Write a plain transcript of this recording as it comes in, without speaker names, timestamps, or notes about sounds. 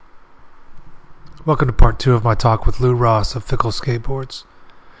Welcome to part 2 of my talk with Lou Ross of Fickle Skateboards.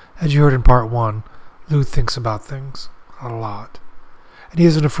 As you heard in part 1, Lou thinks about things a lot. And he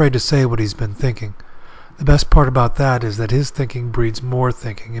isn't afraid to say what he's been thinking. The best part about that is that his thinking breeds more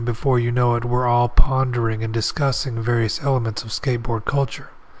thinking, and before you know it, we're all pondering and discussing various elements of skateboard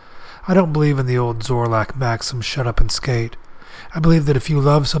culture. I don't believe in the old Zorlak maxim, shut up and skate. I believe that if you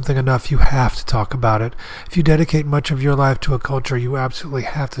love something enough, you have to talk about it. If you dedicate much of your life to a culture, you absolutely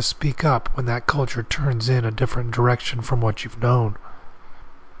have to speak up when that culture turns in a different direction from what you've known.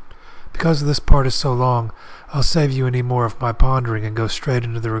 Because this part is so long, I'll save you any more of my pondering and go straight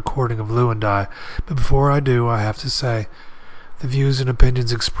into the recording of Lou and I. But before I do, I have to say, the views and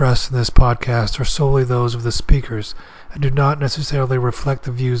opinions expressed in this podcast are solely those of the speakers and do not necessarily reflect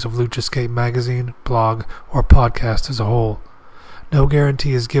the views of Lucha Skate Magazine, blog, or podcast as a whole. No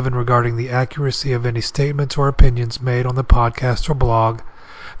guarantee is given regarding the accuracy of any statements or opinions made on the podcast or blog.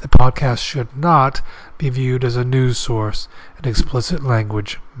 The podcast should not be viewed as a news source, and explicit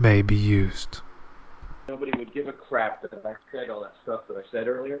language may be used. Nobody would give a crap that I said all that stuff that I said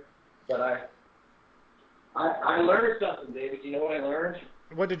earlier, but I learned something, David. You know what I learned?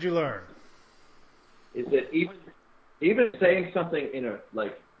 What did you learn? Is that even saying something in a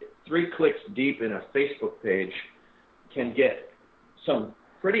 3 clicks deep in a Facebook page can get some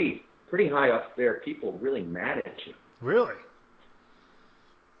pretty high up there people really mad at you. Really?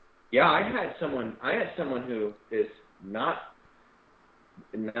 Yeah, I had someone who is not.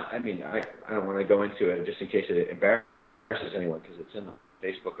 I mean, I don't want to go into it just in case it embarrasses anyone because it's in the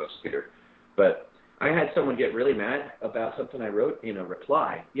Facebook sphere. But I had someone get really mad about something I wrote in a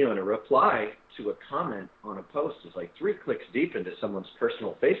reply. You know, in a reply to a comment on a post is like 3 clicks deep into someone's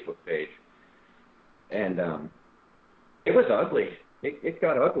personal Facebook page, and it was ugly. It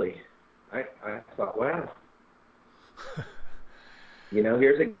got ugly. I thought, wow. You know,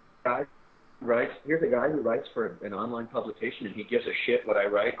 here's a guy who writes for an online publication, and he gives a shit what I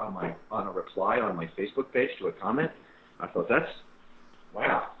write on a reply on my Facebook page to a comment. I thought, that's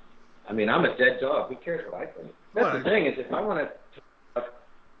wow. I mean, I'm a dead dog. Who cares what I think? That's the thing is, if I want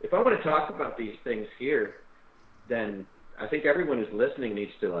to talk about these things here, then I think everyone who's listening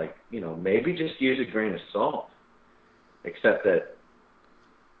needs to maybe just use a grain of salt. Except that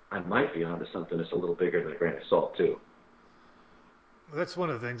I might be onto something that's a little bigger than a grain of salt too. Well, that's one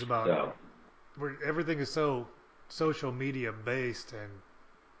of the things about where everything is so social media based, and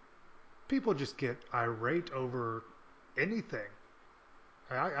people just get irate over anything.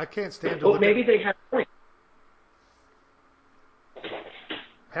 I can't stand to look maybe they have points.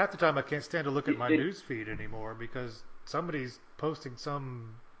 Half the time I can't stand to look at my news feed anymore because somebody's posting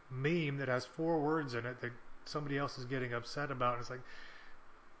some meme that has 4 words in it that somebody else is getting upset about. And it's like,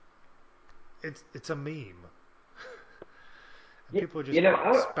 it's a meme. And people just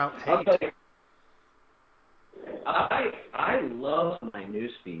spout hate. I love my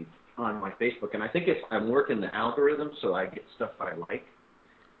news feed on my Facebook, and I think I'm working the algorithm so I get stuff I like.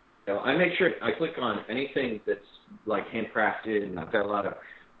 You know, I make sure I click on anything that's like handcrafted, and I've got a lot of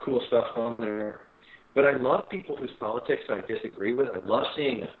cool stuff on there. But I love people whose politics I disagree with. I love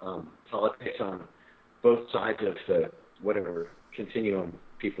seeing politics on both sides of the whatever continuum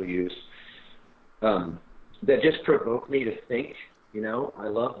people use that just provoke me to think. You know, I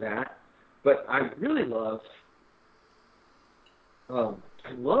love that. But I really love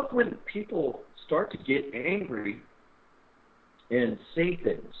when people start to get angry and say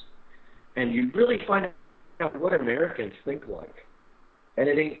things, and you really find out what Americans think like. And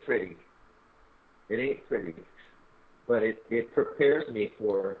it ain't pretty. It ain't pretty. But it prepares me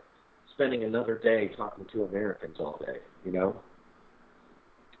for spending another day talking to Americans all day, you know?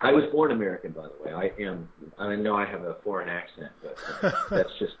 I was born American, by the way. I know I have a foreign accent, but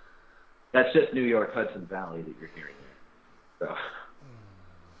that's just New York Hudson Valley that you're hearing there. So,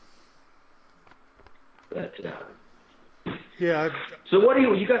 but yeah. So what do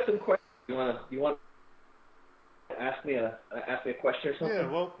you got some questions? You want to ask me a question or something? Yeah.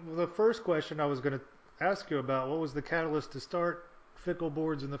 Well, the first question I was going to ask you about, what was the catalyst to start Fickle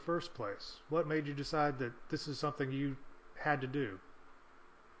Boards in the first place? What made you decide that this is something you had to do?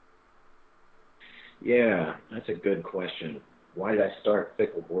 Yeah, that's a good question. Why did I start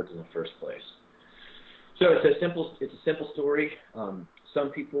Fickle Boards in the first place? So it's a simple story. Some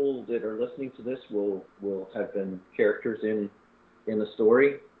people that are listening to this will have been characters in the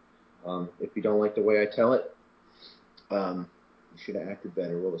story. If you don't like the way I tell it, you should have acted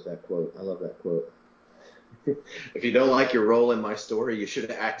better. What was that quote? I love that quote. If you don't like your role in my story, you should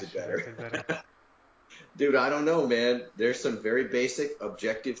have acted better. Dude, I don't know, man. There's some very basic,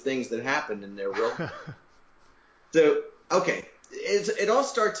 objective things that happen in their role. So, okay. it all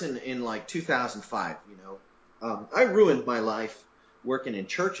starts in like 2005. I ruined my life working in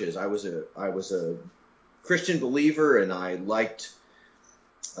churches. I was a Christian believer, and I liked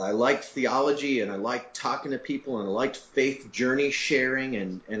theology, and I liked talking to people, and I liked faith journey sharing,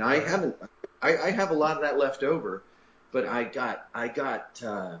 and I Right. haven't I have a lot of that left over, but I got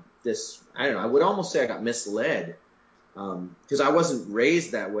this, I don't know, I would almost say I got misled, because I wasn't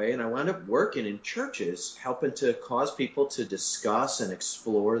raised that way, and I wound up working in churches helping to cause people to discuss and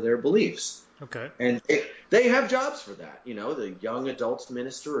explore their beliefs. Okay. And they have jobs for that, the young adults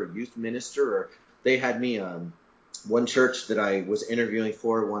minister or youth minister, or they had me, one church that I was interviewing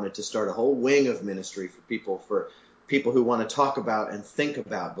for wanted to start a whole wing of ministry for people who want to talk about and think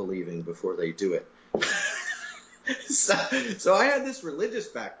about believing before they do it. so, so I had this religious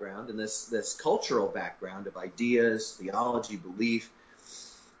background and this cultural background of ideas, theology, belief,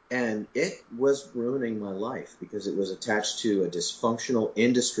 and it was ruining my life because it was attached to a dysfunctional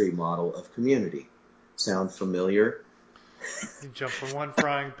industry model of community. Sound familiar? You jump from one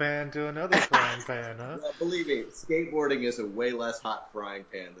frying pan to another frying pan, huh? Well, believe me, skateboarding is a way less hot frying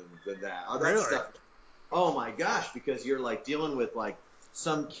pan than that. Oh, that Really? stuff. Oh my gosh, because you're like dealing with like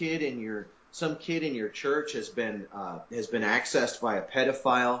some kid in your church has been accessed by a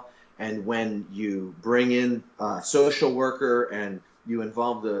pedophile, and when you bring in a social worker and you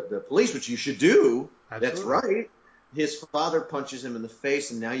involve the police, which you should do, that's Absolutely. right. His father punches him in the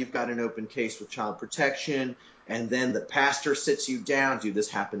face, and now you've got an open case with child protection. And then the pastor sits you down. Dude, this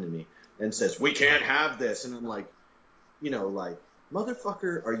happened to me, and says, "We can't have this." And I'm like,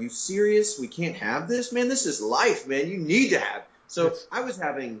 motherfucker, are you serious? We can't have this, man. This is life, man. You need to have. So It's I was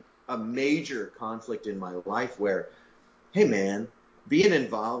having a major conflict in my life where, hey, man, being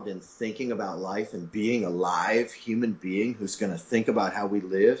involved in thinking about life and being a live human being who's going to think about how we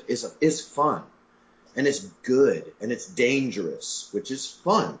live is fun, and it's good, and it's dangerous, which is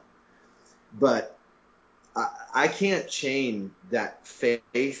fun. But I can't chain that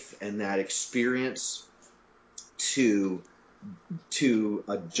faith and that experience to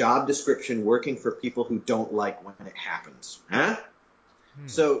a job description working for people who don't like when it happens. Huh? hmm.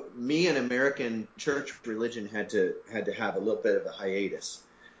 So me and American church religion had to have a little bit of a hiatus,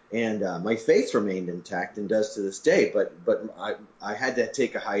 and my faith remained intact and does to this day. But I had to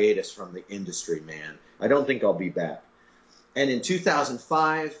take a hiatus from the industry, man. I don't think I'll be back. And in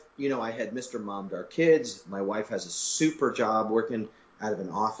 2005, I had Mr. Mommed our kids. My wife has a super job working out of an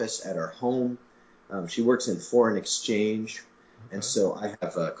office at our home. She works in foreign exchange. And Okay. so I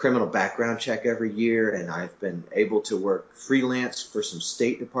have a criminal background check every year, and I've been able to work freelance for some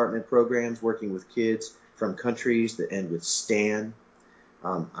State Department programs working with kids from countries that end with Stan.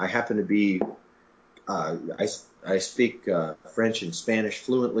 I happen to be, I speak French and Spanish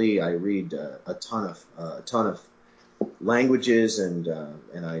fluently. I read a ton of languages, and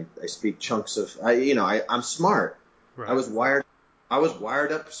I speak chunks of I'm smart. I Right. was wired I was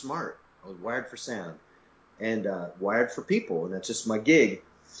wired up smart. I was wired for sound, and wired for people, and that's just my gig.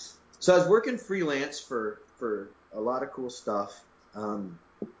 So I was working freelance for a lot of cool stuff. Um,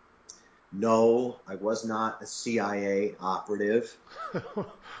 no, I was not a CIA operative.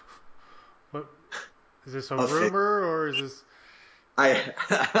 What is this, a Offi- rumor or is this?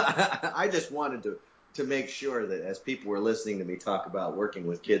 I I just wanted to make sure that as people were listening to me talk about working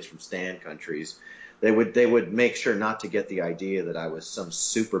with kids from Stan countries, they would make sure not to get the idea that I was some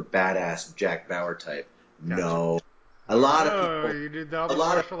super badass Jack Bauer type. Gotcha. No, a lot of Oh, people you did all a the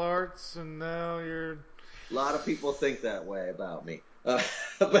lot of martial arts and now you're. a lot of people think that way about me.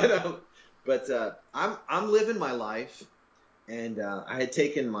 But I'm living my life, and I had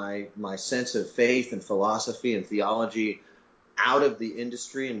taken my sense of faith and philosophy and theology out of the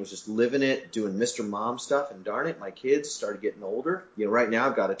industry and was just living it, doing Mr. Mom stuff. And darn it, my kids started getting older. Right now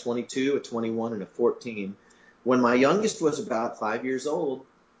I've got a 22, a 21, and a 14. When my youngest was about 5 years old,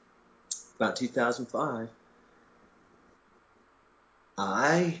 about 2005,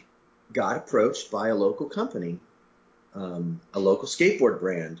 I got approached by a local company, a local skateboard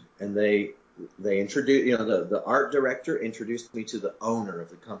brand, and they introduced, the art director introduced me to the owner of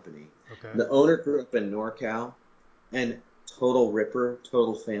the company. Okay. And the owner grew up in NorCal, and total ripper,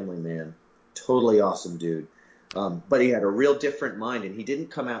 total family man, totally awesome dude. But he had a real different mind, and he didn't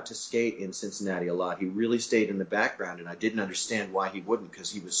come out to skate in Cincinnati a lot. He really stayed in the background, and I didn't understand why he wouldn't, because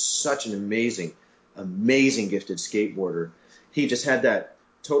he was such an amazing, amazing gifted skateboarder. He just had that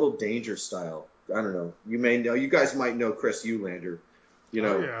total danger style. I don't know. You guys might know Chris Ulander, you Oh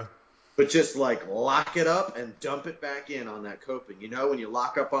know, yeah. but just like lock it up and dump it back in on that coping. When you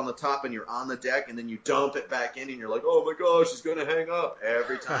lock up on the top and you're on the deck, and then you dump it back in and you're like, oh my gosh, it's going to hang up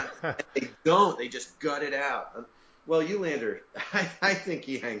every time. And they don't. They just gut it out. Well, Eulander, I think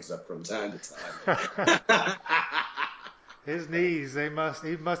he hangs up from time to time. His knees, he must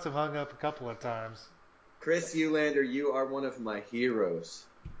have hung up a couple of times. Chris Eulander, you are one of my heroes.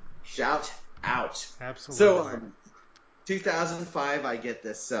 Shout out. So, Absolutely. 2005, I get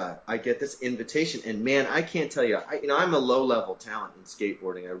this invitation, and man, I can't tell you, I'm a low level talent in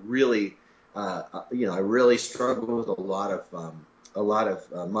skateboarding. I really struggle with a lot of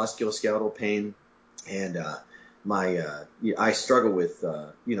musculoskeletal pain, and I struggle with,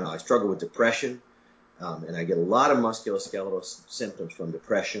 I struggle with depression, and I get a lot of musculoskeletal symptoms from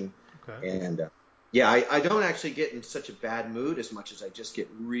depression, Okay. and yeah, I don't actually get in such a bad mood as much as I just get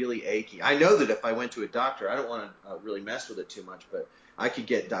really achy. I know that if I went to a doctor, I don't want to really mess with it too much, but I could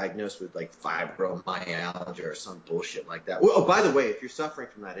get diagnosed with like fibromyalgia or some bullshit like that. Oh, by the way, if you're suffering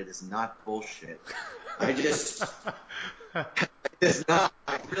from that, it is not bullshit. I just, it's not.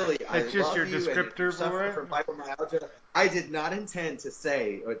 I That's just your love you, and if you're descriptor for suffering it? from fibromyalgia, I did not intend to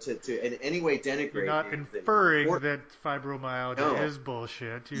say or to in any way You're denigrate not the inferring importance. that fibromyalgia No, is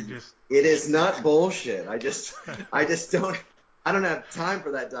bullshit. You just. it is not bullshit. I just I don't have time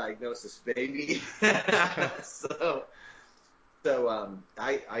for that diagnosis, baby. so,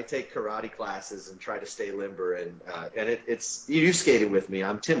 I take karate classes and try to stay limber, and it's you skated with me.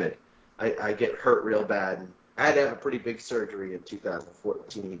 I'm timid. I get hurt real bad, and I had to have a pretty big surgery in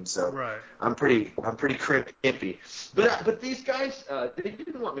 2014. So Right. I'm pretty crimpy. But these guys, they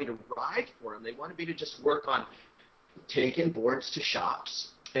didn't want me to ride for them. They wanted me to just work on taking boards to shops.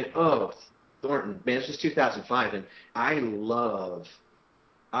 And oh, Thornton, man, this was 2005, and I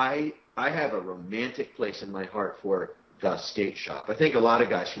have a romantic place in my heart for the skate shop. I think a lot of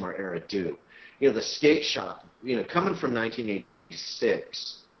guys from our era do. The skate shop, coming from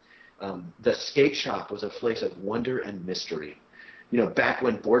 1986, the skate shop was a place of wonder and mystery. Back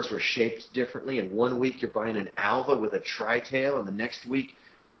when boards were shaped differently, and one week you're buying an Alva with a tri-tail, and the next week,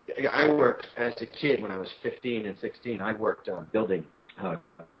 I worked as a kid when I was 15 and 16. I worked building uh,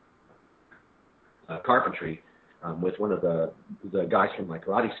 carpentry with one of the guys from my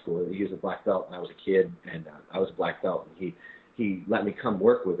karate school. He was a black belt, and I was a kid, and I was a black belt, and he let me come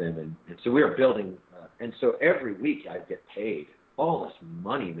work with him, and so we were building, and so every week I'd get paid all this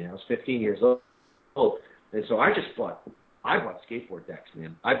money, man. I was 15 years old, and so I bought skateboard decks,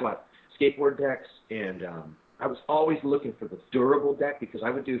 man. I bought skateboard decks, and I was always looking for the durable deck because I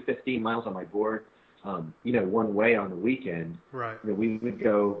would do 15 miles on my board, one way on the weekend. Right. We would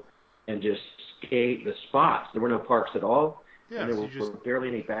go and just skate the spots. There were no parks at all, and Yeah, there so were you just barely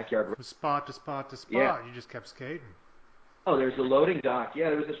any backyard. from spot to spot to Yeah. spot, you just kept skating. Oh, there's a loading dock. Yeah,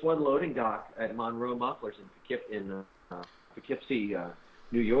 there was this one loading dock at Monroe Mufflers Poughkeepsie,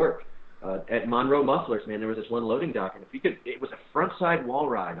 New York. At Monroe Mufflers, man, there was this one loading dock, and it was a front side wall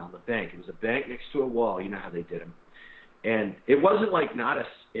ride on the bank. It was a bank next to a wall. You know how they did them. And it wasn't like Nadas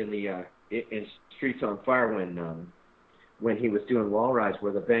in Streets on Fire when he was doing wall rides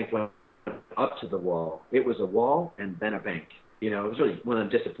where the bank went up to the wall. It was a wall and then a bank. It was really one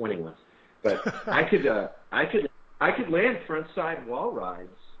of the disappointing ones. But I could land front side wall rides,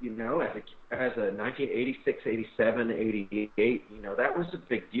 as a 1986, 87, 88. That was a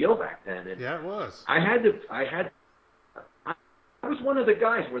big deal back then. And Yeah, it was. I was one of the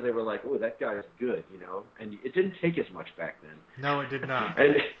guys where they were like, "Oh, that guy is good," and it didn't take as much back then. No, it did not.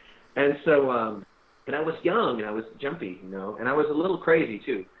 And so, and I was young and I was jumpy, and I was a little crazy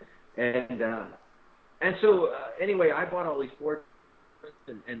too, and so anyway, I bought all these boards,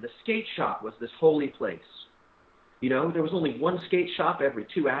 and the skate shop was this holy place. There was only one skate shop every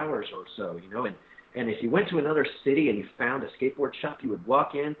 2 hours or so, and if you went to another city and you found a skateboard shop, you would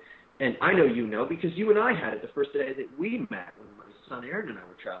walk in, and I know because you and I had it the first day that we met when my son Aaron and I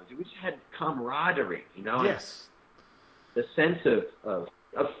were traveling. We just had camaraderie, Yes. the sense of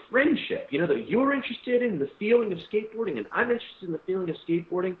friendship, that you're interested in the feeling of skateboarding, and I'm interested in the feeling of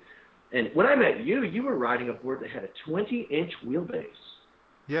skateboarding. And when I met you, you were riding a board that had a 20-inch wheelbase.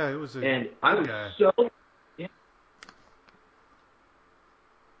 Yeah, it was a And I was guy. yeah.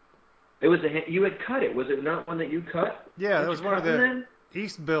 You had cut it. Was it not one that you cut? Yeah, that Weren't was you one of cutting the then?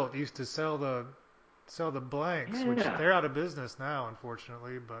 East Built used to sell the blanks, which Yeah. they're out of business now,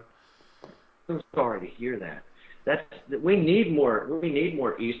 unfortunately. But I'm sorry to hear that. We need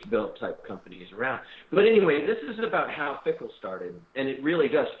more East Built type companies around. But anyway, this is about how Fickle started, and it really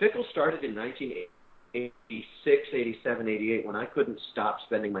does. Fickle started in 1986, 87, 88 when I couldn't stop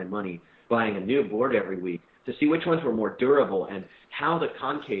spending my money buying a new board every week to see which ones were more durable and how the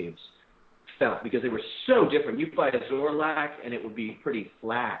concaves felt because they were so different. You buy a Zorlac and it would be pretty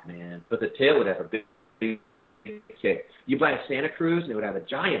flat, man, but the tail would have a big kick. You buy a Santa Cruz and it would have a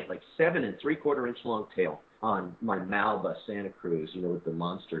giant, like 7 3/4 inch long tail. on my Malva Santa Cruz, with the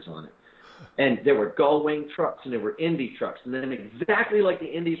monsters on it. And there were gull-wing trucks, and there were Indy trucks, and then exactly like the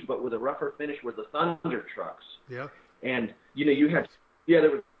Indies, but with a rougher finish, were the Thunder trucks. Yeah. And you had, there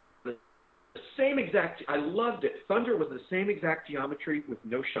was the same exact. I loved it. Thunder was the same exact geometry with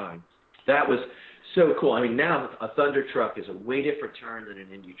no shine. That was so cool. I mean, now a Thunder truck is a way different turn than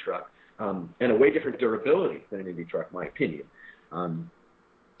an Indy truck, and a way different durability than an Indy truck, in my opinion.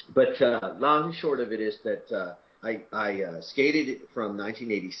 But long and short of it is that I skated from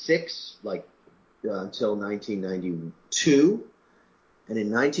 1986 until 1992, and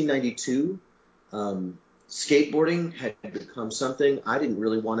in 1992, skateboarding had become something I didn't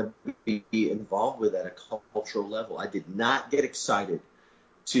really want to be involved with at a cultural level. I did not get excited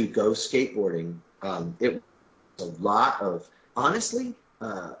to go skateboarding. It was a lot of, honestly,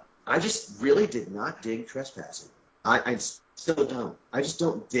 I just really did not dig trespassing. I still don't. I just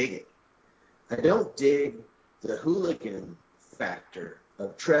don't dig it. I don't dig the hooligan factor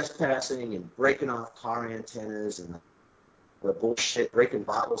of trespassing and breaking off car antennas and the bullshit, breaking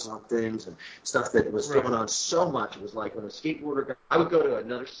bottles on things and stuff that was going on so much. It was like when a skateboarder, I would go to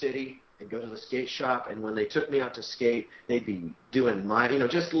another city and go to the skate shop, and when they took me out to skate, they'd be doing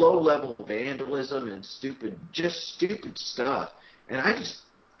just low-level vandalism and stupid stuff. And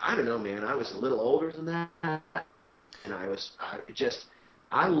I don't know, man, I was a little older than that, and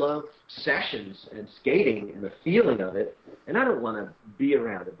I love sessions and skating and the feeling of it, and I don't want to be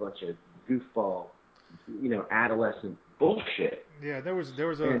around a bunch of goofball, adolescent bullshit. Yeah, there was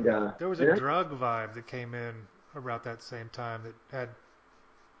a drug vibe that came in around that same time that had.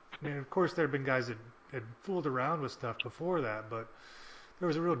 I mean, of course, there had been guys that had fooled around with stuff before that, but there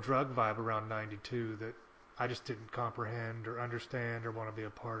was a real drug vibe around '92 that I just didn't comprehend or understand or want to be a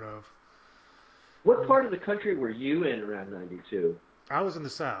part of. What part of the country were you in around '92? I was in the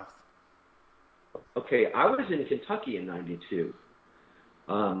South. Okay, I was in Kentucky in '92.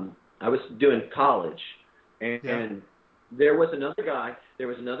 I was doing college, and there was another guy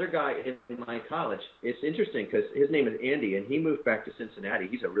in my college. It's interesting because his name is Andy, and he moved back to Cincinnati.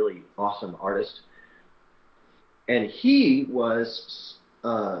 He's a really awesome artist. And he was,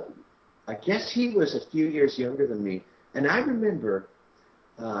 I guess he was a few years younger than me. And I remember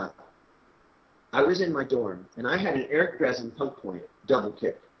I was in my dorm, and I had an Eric Dresden Punk Point double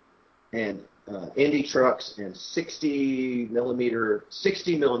kick, and Indy trucks and 60 millimeter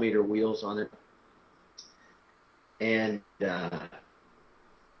wheels on it. And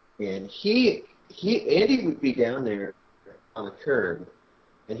Andy would be down there on the curb,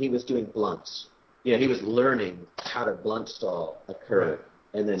 and he was doing blunts. He was learning how to blunt stall a curb,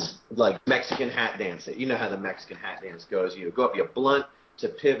 and then like Mexican hat dance it. You know how the Mexican hat dance goes. You go up your blunt to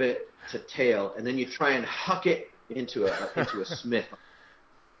pivot to tail, and then you try and huck it into a Smith,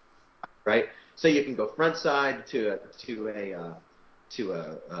 right? So you can go front side to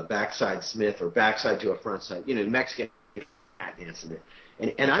a backside Smith or backside to a front side. Mexican hat dancing it.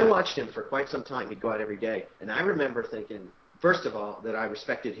 And I watched him for quite some time. He'd go out every day. And I remember thinking, first of all, that I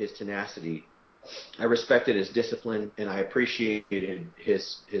respected his tenacity. I respected his discipline, and I appreciated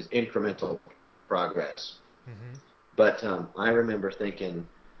his incremental progress. Mm-hmm. But I remember thinking,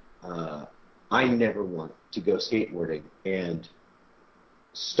 I never want to go skateboarding and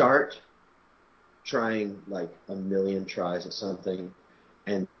start trying like a million tries at something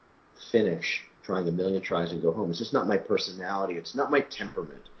and finish trying a million tries and go home. It's just not my personality. It's not my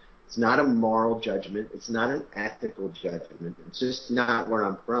temperament. It's not a moral judgment. It's not an ethical judgment. It's just not where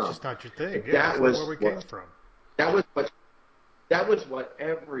I'm from. It's just not your thing. Yeah, that's where we came from. That was what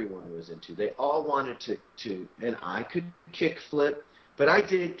everyone was into. They all wanted to and I could kick flip, but I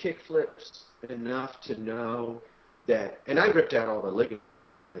did kick flips enough to know that, and I ripped out all the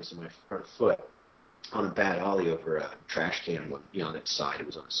ligaments in my front foot on a bad ollie over a trash can on its side. It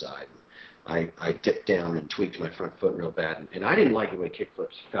was on the side. I dipped down and tweaked my front foot real bad, and I didn't like the way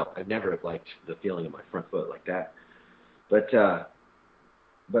kickflips felt. I never liked the feeling of my front foot like that. But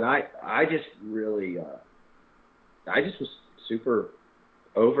I just really I just was super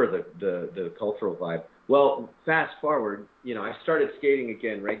over the cultural vibe. Well, fast forward, I started skating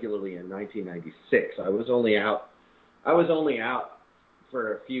again regularly in 1996. I was only out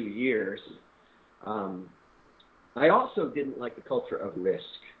for a few years. I also didn't like the culture of risk.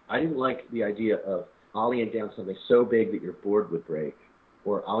 I didn't like the idea of ollieing down something so big that your board would break,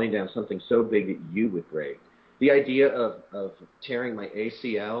 or ollieing down something so big that you would break. The idea of tearing my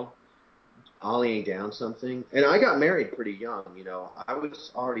ACL, ollieing down something, and I got married pretty young. I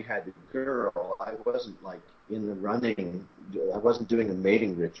was already had the girl. I wasn't like in the running. I wasn't doing a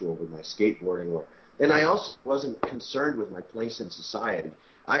mating ritual with my skateboarding, and I also wasn't concerned with my place in society.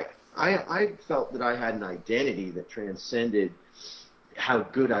 I felt that I had an identity that transcended how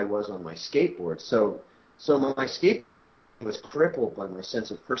good I was on my skateboard. So my skate was crippled by my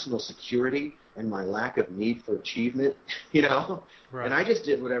sense of personal security and my lack of need for achievement, you know. And Right. I just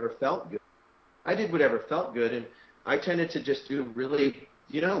did whatever felt good. I did whatever felt good, and I tended to just do really,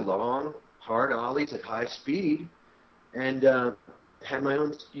 long, hard ollies at high speed, and had my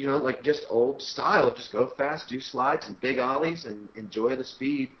own, like just old style. Just go fast, do slides and big ollies, and enjoy the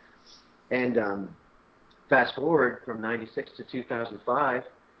speed. And fast forward from '96 to 2005,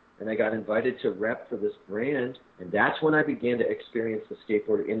 and I got invited to rep for this brand, and that's when I began to experience the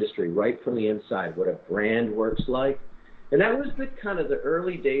skateboard industry right from the inside, what a brand works like. And that was the kind of the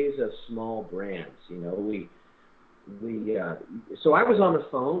early days of small brands. So I was on the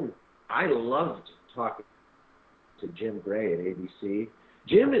phone. I loved talking to Jim Gray at ABC.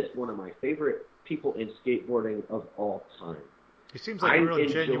 Jim is one of my favorite people in skateboarding of all time. He seems like I a really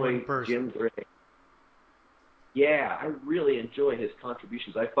genuine enjoy person. Jim Gray. Yeah, I really enjoy his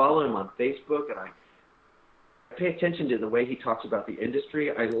contributions. I follow him on Facebook, and I pay attention to the way he talks about the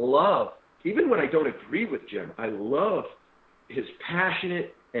industry. I love, even when I don't agree with Jim, I love his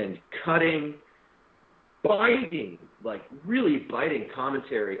passionate and cutting, biting, like really biting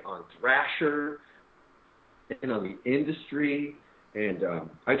commentary on Thrasher and on the industry. And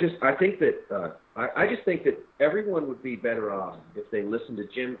I just think that everyone would be better off if they listened to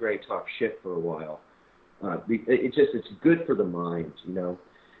Jim Gray talk shit for a while. It's good for the mind,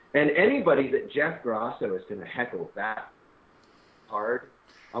 And anybody that Jeff Grosso is going to heckle that hard,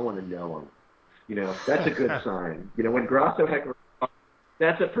 I want to know him. That's a good sign. When Grosso heckles,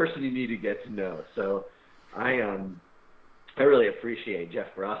 that's a person you need to get to know. So I really appreciate Jeff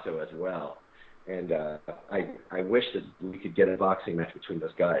Grosso as well. And I wish that we could get a boxing match between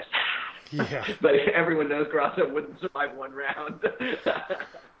those guys. Yeah. But everyone knows Grosso wouldn't survive one round.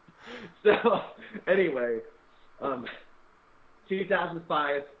 So anyway,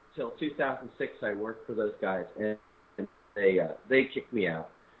 2005 till 2006, I worked for those guys, and they kicked me out.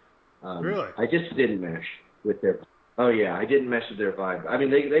 Really? I just didn't mesh with their. Oh yeah, I didn't mesh with their vibe. I mean,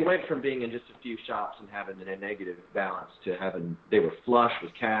 they went from being in just a few shops and having a negative balance to they were flush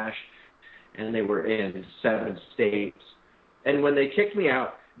with cash, and they were in 7 states. And when they kicked me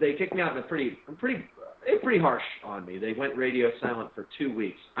out in a pretty harsh on me. They went radio silent for 2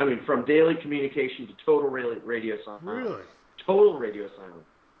 weeks. I mean, from daily communication to total radio silent. Really? Total radio silent.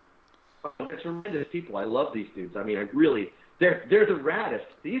 They're tremendous people. I love these dudes. I mean, they're the raddest.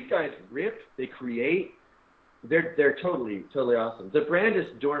 These guys rip. They create. They're totally awesome. The brand is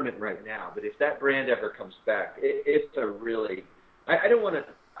dormant right now, but if that brand ever comes back, it's a really. I don't want to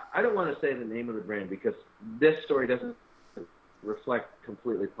say the name of the brand because this story doesn't reflect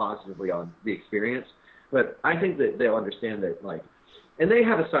completely positively on the experience. But I think that they'll understand that, and they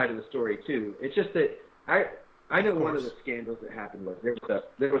have a side of the story too. It's just that I know one of the scandals that happened was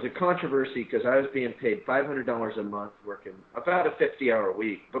there was a controversy because I was being paid $500 a month working about a 50-hour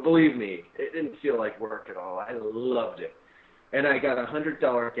week. But believe me, it didn't feel like work at all. I loved it, and I got a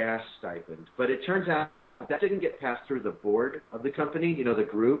 $100 gas stipend. But it turns out that didn't get passed through the board of the company, the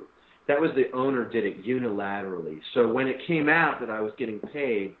group. That was the owner did it unilaterally. So when it came out that I was getting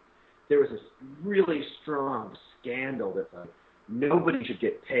paid, there was this really strong scandal that nobody should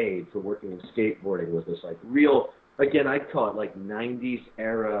get paid for working in skateboarding with this real, again, I'd call it 90s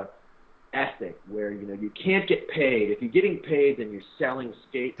era ethic where, you can't get paid. If you're getting paid, then you're selling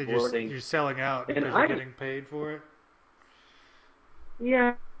skateboarding. You're selling out because you're getting paid for it?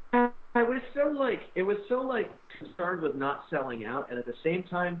 Yeah. It was so concerned with not selling out, and at the same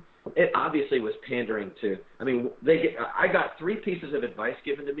time, it obviously was pandering to. I mean, I got 3 pieces of advice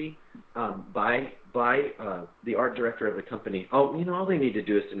given to me by the art director of the company. Oh, all they need to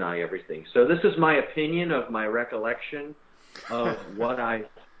do is deny everything. So this is my opinion of my recollection of what I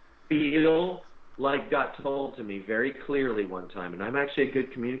feel got told to me very clearly one time, and I'm actually a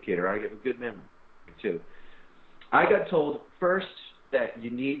good communicator. I have a good memory too. I got told first that you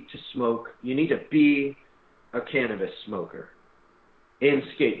need to be a cannabis smoker in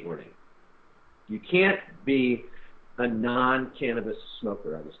skateboarding. You can't be a non-cannabis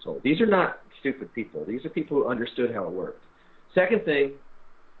smoker, I was told. These are not stupid people. These are people who understood how it worked. Second thing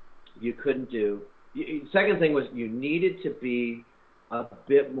was you needed to be a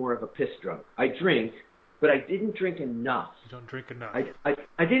bit more of a piss drunk. I drink, but I didn't drink enough. You don't drink enough. I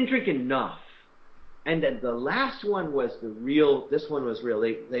didn't drink enough. And then the last one was this one was real.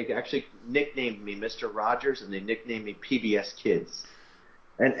 They actually nicknamed me Mr. Rogers, and they nicknamed me PBS Kids.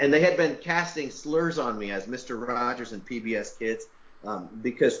 And they had been casting slurs on me as Mr. Rogers and PBS Kids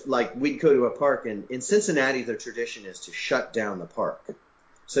because, we'd go to a park, and in Cincinnati, the tradition is to shut down the park.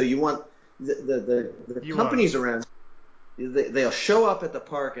 So you want the You companies around. They'll show up at the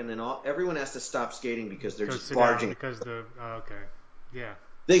park, and then everyone has to stop skating because they're go just sit down barging. because okay, yeah,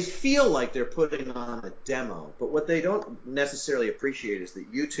 They feel like they're putting on a demo, but what they don't necessarily appreciate is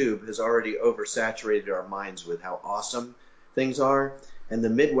that YouTube has already oversaturated our minds with how awesome things are, and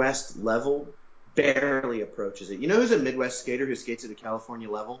the Midwest level barely approaches it. You know who's a Midwest skater who skates at a California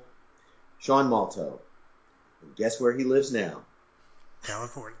level? Sean Malto. And guess where he lives now?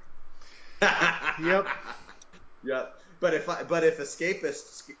 California. Yep. Yep. But if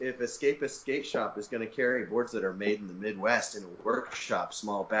Escapist Skate Shop is going to carry boards that are made in the Midwest in a workshop,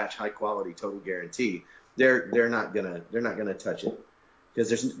 small batch, high quality, total guarantee, they're not gonna touch it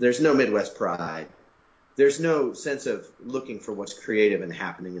because there's no Midwest pride. There's no sense of looking for what's creative and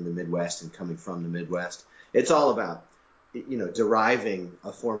happening in the Midwest and coming from the Midwest. It's all about deriving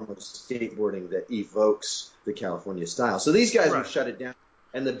a form of skateboarding that evokes the California style. So these guys would shut it down.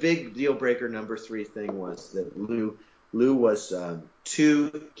 And the big deal breaker number 3 thing was that Lou was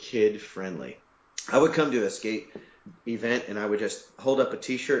too kid friendly. I would come to a skate event and I would just hold up a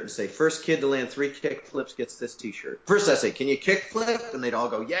T-shirt and say, first kid to land 3 kick flips gets this T-shirt. First I say, can you kick flip? And they'd all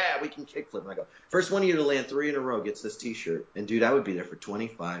go, yeah, we can kick flip. And I go, first one of you to land 3 in a row gets this T-shirt. And dude, I would be there for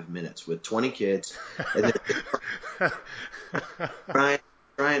 25 minutes with 20 kids. And then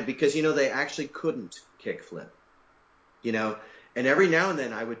trying because they actually couldn't kick flip. And every now and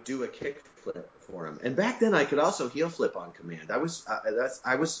then I would do a kick flip for him. And back then I could also heel flip on command.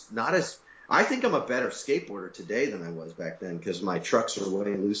 I think I'm a better skateboarder today than I was back then because my trucks are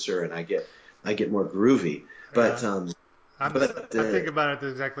way looser and I get more groovy. But I think about it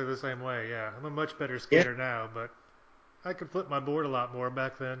exactly the same way. Yeah, I'm a much better skater now, but I could flip my board a lot more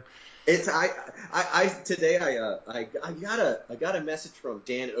back then. Today I got a message from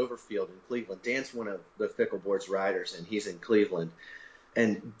Dan Overfield in Cleveland. Dan's one of the Fickle Boards riders, and he's in Cleveland.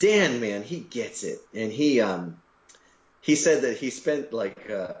 And Dan, man, he gets it. And he said that he spent like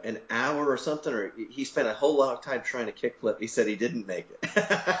an hour or something, or he spent a whole lot of time trying to kickflip. He said he didn't make it.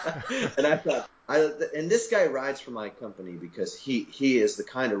 And I thought, and this guy rides for my company because he is the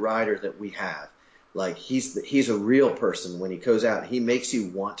kind of rider that we have. Like he's a real person when he goes out. He makes you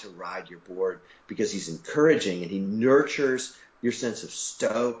want to ride your board because he's encouraging and he nurtures your sense of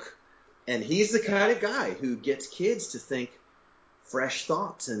stoke. And he's the kind of guy who gets kids to think fresh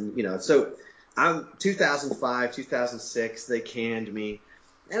thoughts. And so I'm 2005, 2006. They canned me,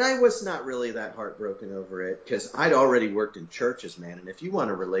 and I was not really that heartbroken over it because I'd already worked in churches, man. And if you want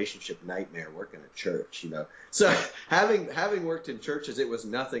a relationship nightmare, work in a church, So having worked in churches, it was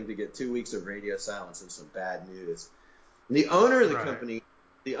nothing to get 2 weeks of radio silence and some bad news. And the owner of the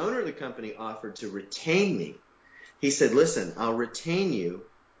company offered to retain me. He said, "Listen, I'll retain you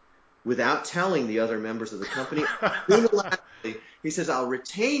without telling the other members of the company." Unilaterally, he says, "I'll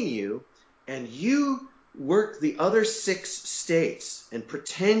retain you, and you work the other 6 states and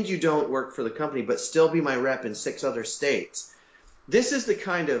pretend you don't work for the company, but still be my rep in 6 other states." This is the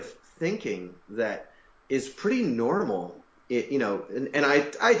kind of thinking that is pretty normal, and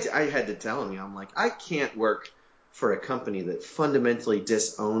I had to tell him, I'm like, I can't work for a company that fundamentally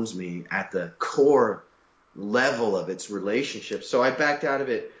disowns me at the core level of its relationship. So I backed out of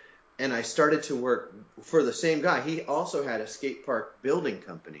it. And I started to work for the same guy. He also had a skate park building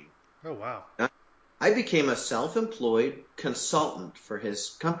company. Oh, wow. I became a self-employed consultant for his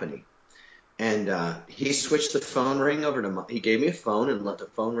company. And he switched the phone ring over to he gave me a phone and let the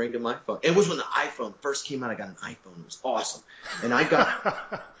phone ring to my phone. It was when the iPhone first came out. I got an iPhone. It was awesome. And I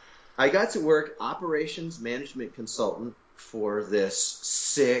got to work operations management consultant for this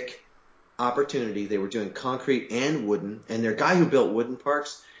sick opportunity. They were doing concrete and wooden. And their guy who built wooden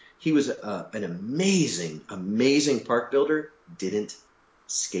parks, he was an amazing, amazing park builder, didn't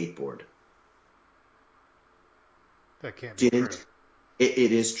skateboard. That can't be true.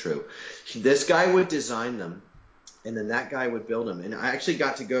 It is true. This guy would design them, and then that guy would build them. And I actually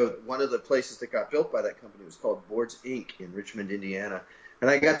got to go, one of the places that got built by that company was called Boards Inc. in Richmond, Indiana.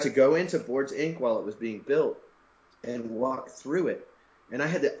 And I got to go into Boards Inc. while it was being built and walk through it. And I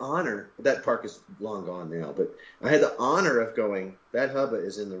had the honor, that park is long gone now, but I had the honor of going, that hubba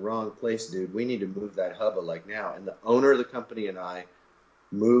is in the wrong place, dude. We need to move that hubba like now. And the owner of the company and I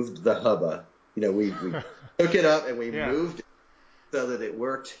moved the hubba. We took it up and we moved it so that it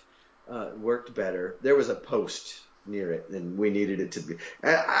worked better. There was a post near it and we needed it to be.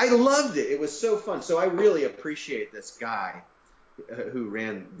 I loved it. It was so fun. So I really appreciate this guy who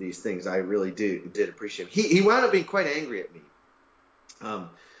ran these things. I really did appreciate him. He wound up being quite angry at me.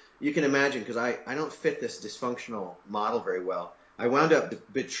 You can imagine, because I don't fit this dysfunctional model very well. I wound up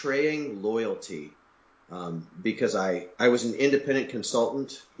betraying loyalty because I was an independent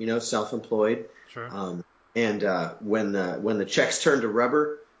consultant, self-employed. Sure. And when the checks turned to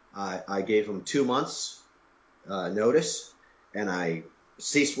rubber, I gave them 2 months notice, and I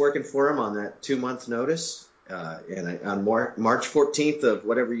ceased working for them on that 2 month notice. On March 14th of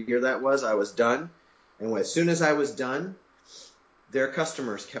whatever year that was, I was done. And as soon as I was done, their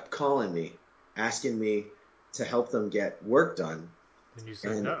customers kept calling me, asking me to help them get work done. And you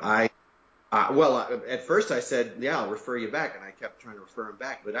said And no. at first I said, yeah, I'll refer you back. And I kept trying to refer them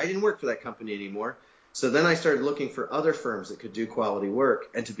back. But I didn't work for that company anymore. So then I started looking for other firms that could do quality work.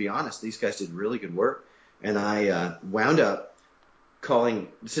 And to be honest, these guys did really good work. And I wound up calling,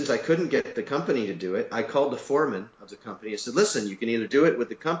 since I couldn't get the company to do it, I called the foreman of the company and said, listen, you can either do it with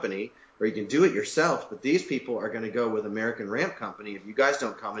the company or you can do it yourself, but these people are going to go with American Ramp Company if you guys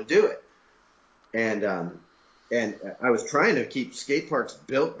don't come and do it. And I was trying to keep skate parks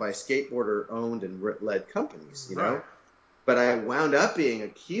built by skateboarder owned and led companies, Right. but I wound up being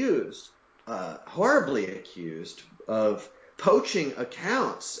accused, horribly accused, of poaching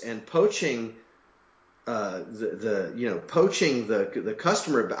accounts and poaching poaching the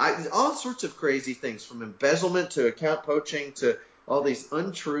customer. All sorts of crazy things, from embezzlement to account poaching to all these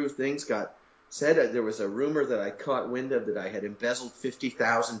untrue things got said. There was a rumor that I caught wind of that I had embezzled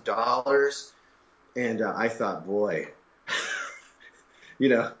 $50,000, and I thought, boy,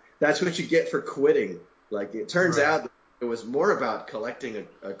 that's what you get for quitting. Like, it turns out that it was more about collecting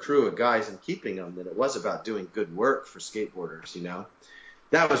a crew of guys and keeping them than it was about doing good work for skateboarders.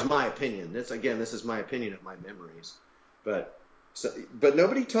 That was my opinion. This is my opinion of my memories. But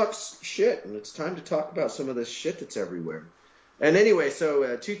nobody talks shit, and it's time to talk about some of this shit that's everywhere. And anyway,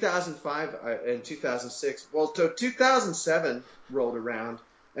 so 2005 and 2006, so 2007 rolled around,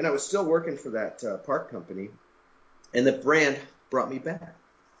 and I was still working for that park company, and the brand brought me back.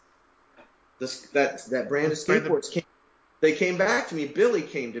 That brand of skateboards came back to me. Billy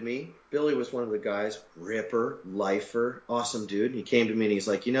came to me. Billy was one of the guys, ripper, lifer, awesome dude. He came to me and he's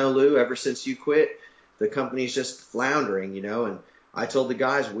like, Lou, ever since you quit, the company's just floundering, and I told the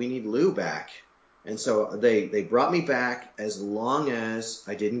guys, we need Lou back. And so they brought me back as long as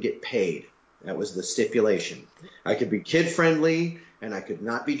I didn't get paid. That was the stipulation. I could be kid friendly and I could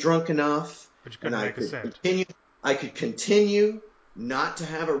not be drunk enough. But you couldn't make a cent. I could continue not to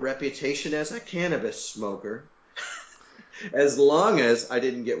have a reputation as a cannabis smoker, as long as I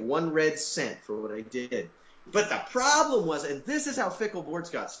didn't get 1 red cent for what I did. But the problem was, and this is how Fickle Boards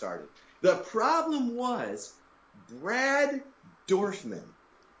got started, the problem was Brad Dorfman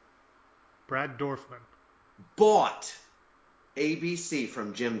bought ABC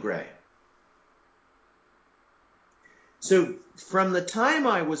from Jim Gray. So from the time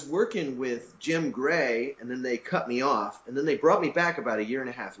I was working with Jim Gray, and then they cut me off, and then they brought me back about a year and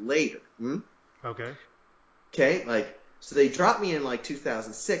a half later. Okay. So they dropped me in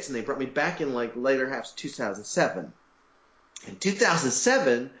 2006, and they brought me back in later half of 2007. In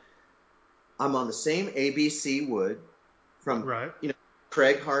 2007, I'm on the same ABC wood from,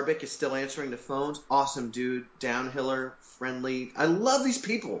 Craig Harbick is still answering the phones. Awesome dude, downhiller, friendly. I love these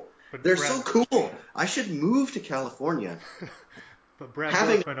people. They're so cool. I should move to California. But Brad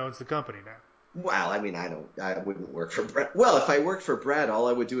Dorfman owns the company now. Well, I wouldn't work for Brad. Well, if I worked for Brad, all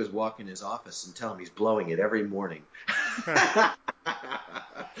I would do is walk in his office and tell him he's blowing it every morning. and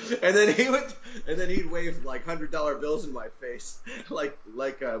then he'd wave $100 bills in my face, like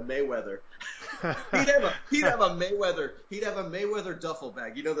Mayweather. He'd have a Mayweather duffel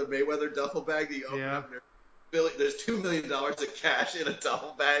bag. You know the Mayweather duffel bag that you open up there? There's $2 million of cash in a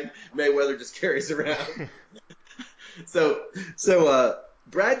duffel bag Mayweather just carries around. So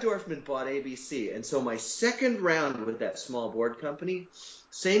Brad Dorfman bought ABC, and so my second round with that small board company,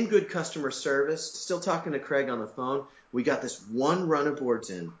 same good customer service, still talking to Craig on the phone. We got this 1 run of boards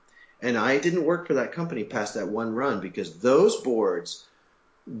in, and I didn't work for that company past that 1 run because those boards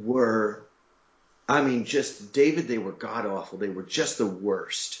were, David, they were god-awful. They were just the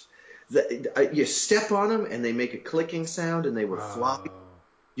worst. You step on them, and they make a clicking sound, and they were floppy,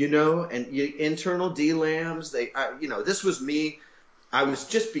 and internal D-lambs. This was me. I was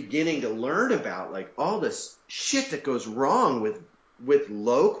just beginning to learn about all this shit that goes wrong with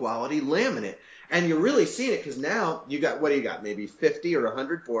low quality laminate. And you're really seeing it because now you got, what do you got? Maybe 50 or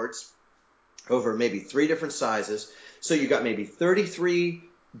 100 boards over maybe 3 different sizes. So you got maybe 33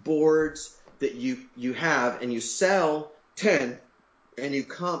 boards that you have, and you sell 10 and you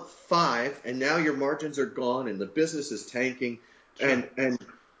comp 5, and now your margins are gone and the business is tanking. Sure. And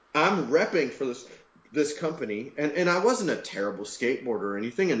I'm repping for this company, and I wasn't a terrible skateboarder or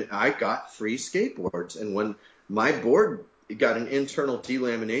anything, and I got free skateboards. And when my board got an internal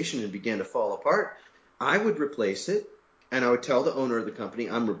delamination and began to fall apart, I would replace it, and I would tell the owner of the company,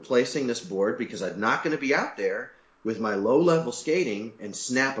 I'm replacing this board because I'm not going to be out there with my low-level skating and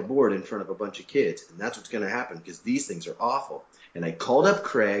snap a board in front of a bunch of kids. And that's what's going to happen because these things are awful. And I called up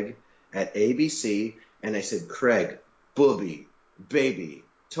Craig at ABC, and I said, Craig, booby, baby,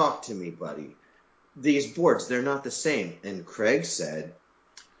 talk to me, buddy. These boards, they're not the same. And Craig said,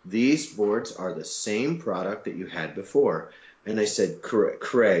 these boards are the same product that you had before. And I said,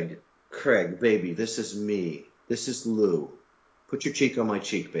 Craig, baby, this is me. This is Lou. Put your cheek on my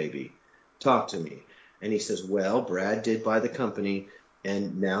cheek, baby. Talk to me. And he says, well, Brad did buy the company,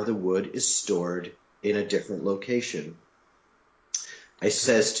 and now the wood is stored in a different location. I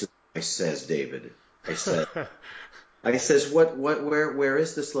says, David, I says, where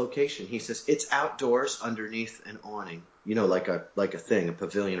is this location? He says, it's outdoors underneath an awning, like a thing, a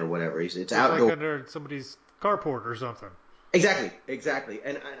pavilion or whatever. It's outdoors. Like under somebody's carport or something. Exactly.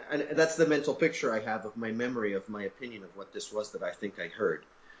 And that's the mental picture I have of my memory of my opinion of what this was that I think I heard.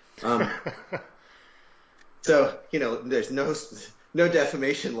 So, there's no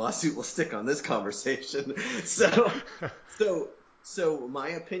defamation lawsuit will stick on this conversation. So my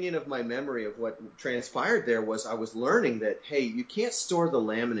opinion of my memory of what transpired there was I was learning that, hey, you can't store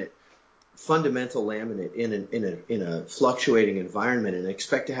the fundamental laminate in a fluctuating environment and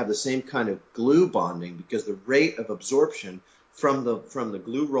expect to have the same kind of glue bonding because the rate of absorption from the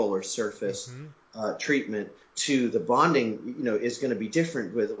glue roller surface treatment to the bonding, is going to be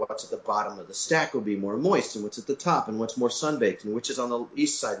different. With what's at the bottom of the stack will be more moist, and what's at the top, and what's more sunbaked, and which is on the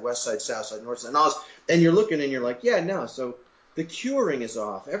east side, west side, south side, north side, and you're looking and you're like, yeah, no. So the curing is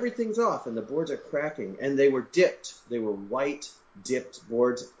off, everything's off, and the boards are cracking, and they were dipped. They were white dipped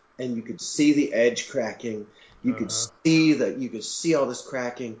boards, and you could see the edge cracking. You could see all this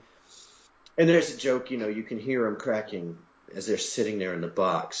cracking. And there's a joke, you can hear them cracking as they're sitting there in the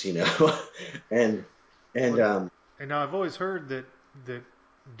box, and now I've always heard that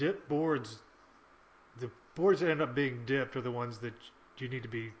dip boards, the boards that end up being dipped are the ones that you need to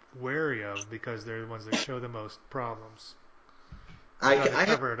be wary of because they're the ones that show the most problems. I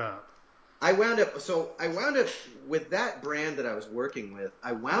cover it up. I wound up with that brand that I was working with.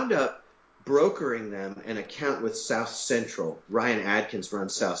 I wound up brokering them an account with South Central. Ryan Adkins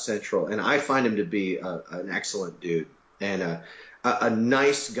runs South Central, and I find him to be an excellent dude and a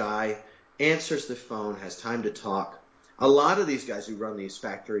nice guy. Answers the phone, has time to talk. A lot of these guys who run these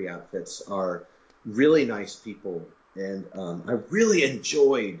factory outfits are really nice people, and I really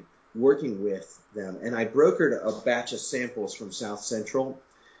enjoyed working with them. And I brokered a batch of samples from South Central,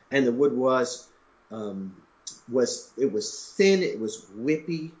 and the wood was thin, it was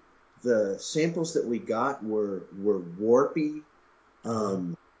whippy. The samples that we got were warpy.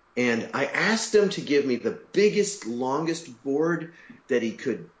 And I asked him to give me the biggest, longest board that he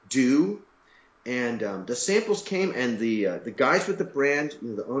could do. And the samples came, and the guys with the brand,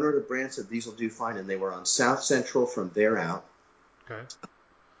 the owner of the brand said these will do fine, and they were on South Central from there out. Okay.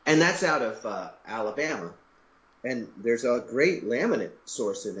 And that's out of Alabama. And there's a great laminate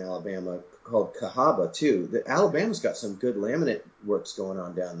source in Alabama called Cahaba too. Alabama's got some good laminate works going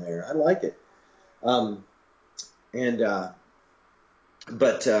on down there. I like it. But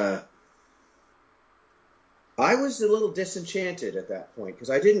I was a little disenchanted at that point because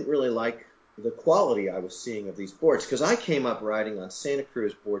I didn't really like the quality I was seeing of these boards because I came up riding on Santa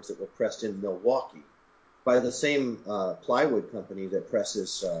Cruz boards that were pressed in Milwaukee by the same plywood company that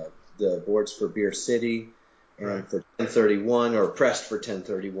presses the boards for Beer City and for 1031 or pressed for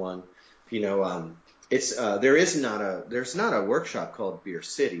 1031. There's not a workshop called Beer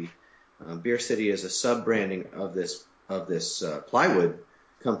City. Beer City is a sub-branding of this plywood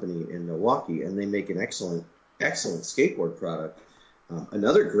company in Milwaukee, and they make an excellent skateboard product.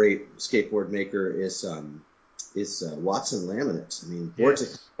 Another great skateboard maker is Watson Laminates. I mean,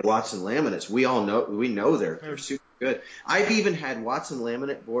 boards at Watson Laminates, we know they're super good. I've even had Watson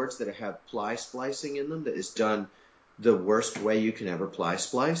Laminate boards that have ply splicing in them that is done the worst way you can ever ply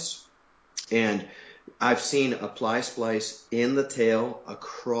splice. And I've seen a ply splice in the tail, a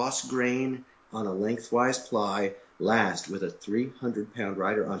cross grain on a lengthwise ply last with a 300-pound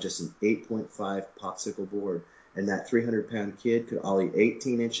rider on just an 8.5 popsicle board. And that 300-pound kid could ollie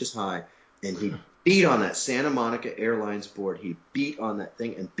 18 inches high, and he beat on that Santa Monica Airlines board. He beat on that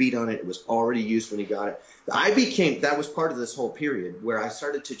thing and beat on it. It was already used when he got it. That was part of this whole period where I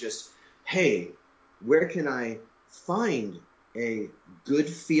started to just, hey, where can I find a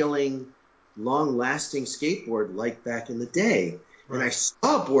good-feeling, long-lasting skateboard like back in the day? Right. And I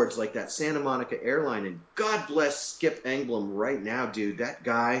saw boards like that Santa Monica Airline, and God bless Skip Engblom right now, dude. That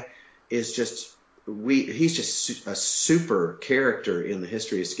guy is just he's just a super character in the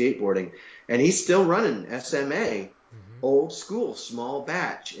history of skateboarding, and he's still running SMA, Hmm. old school, small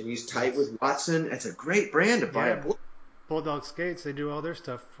batch, and he's tight That's with Watson. It's a great brand to buy a yeah. board. Bulldog Skates. They do all their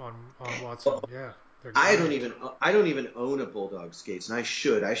stuff on Watson. Yeah, they're I don't great. even I don't even own a Bulldog skates, and I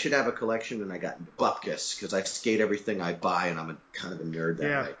should. I should have a collection, and I got into Bupkis because I skate everything I buy, and I'm a kind of a nerd that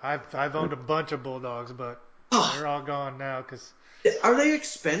Yeah, way. I've owned a bunch of Bulldogs, but Oh, they're all gone now because are they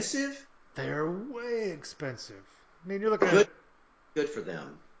expensive? they're way expensive. I mean, you're looking at Good, good for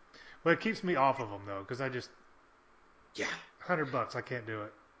them. well, it keeps me off of them though because I just Yeah. $100. I can't do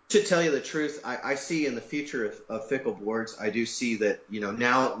it. To tell you the truth, I see in the future of fickle boards, I do see that,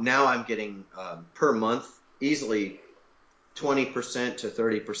 now I'm getting per month easily 20% to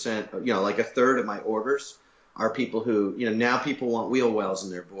 30%, like a third of my orders are people who, now people want wheel wells in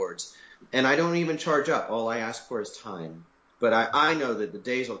their boards. And I don't even charge up. All I ask for is time. But I know that the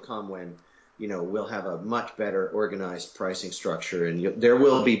days will come when, we'll have a much better organized pricing structure, and there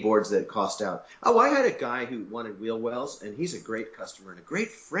will be boards that cost out. Oh, I had a guy who wanted wheel wells, and he's a great customer and a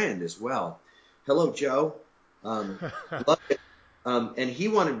great friend as well. Hello, Joe. Love it. And he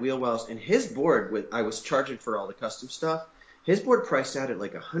wanted wheel wells, and his board, I was charging for all the custom stuff. His board priced out at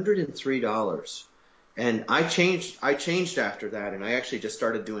like $103. And I changed after that, and I actually just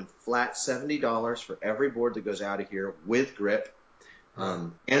started doing flat $70 for every board that goes out of here with grip, Right.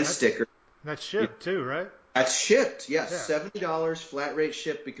 and That's sticker. that's shipped too, right? That's shipped. Yes, Yeah. $70 flat rate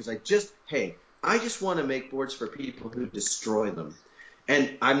shipped, because I just want to make boards for people who destroy them.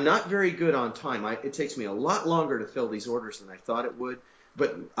 And I'm not very good on time. It takes me a lot longer to fill these orders than I thought it would.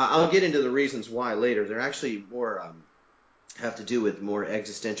 But I'll get into the reasons why later. They're actually more have to do with more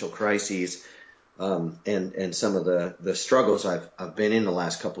existential crises, and some of the struggles I've been in the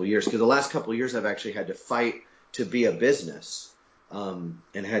last couple of years. Because the last couple of years I've actually had to fight to be a business,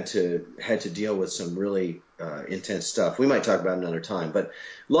 and had to deal with some really intense stuff. We might talk about it another time. But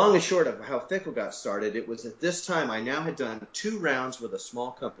long and short of how Fickle got started, it was at this time I now had done 2 rounds with a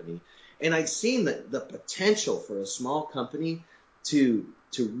small company, and I'd seen the potential for a small company to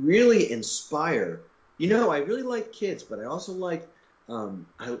really inspire. I really like kids, but I also like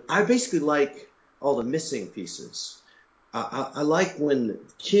I basically like all the missing pieces. I like when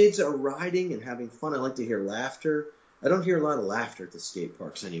kids are riding and having fun. I like to hear laughter. I don't hear a lot of laughter at the skate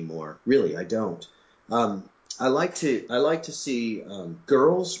parks anymore. Really, I don't. Um, I like to see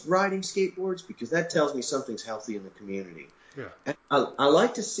girls riding skateboards, because that tells me something's healthy in the community. Yeah. And I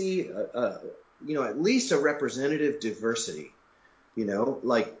like to see at least a representative diversity.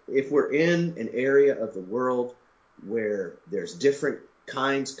 Like if we're in an area of the world where there's different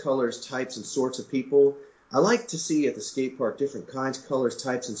kinds, colors, types, and sorts of people, I like to see at the skate park different kinds, colors,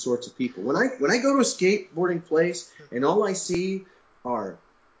 types, and sorts of people. When I go to a skateboarding place and all I see are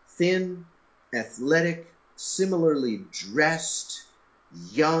thin, athletic, similarly dressed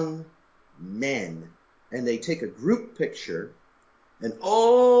young men, and they take a group picture, and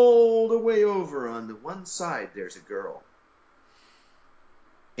all the way over on the one side there's a girl,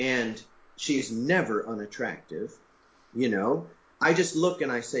 and she's never unattractive. You know, I just look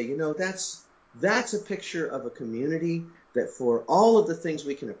and I say, that's a picture of a community that, for all of the things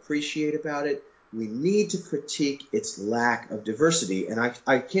we can appreciate about it, we need to critique its lack of diversity. And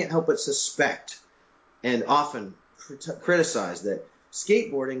I can't help but suspect and often criticize that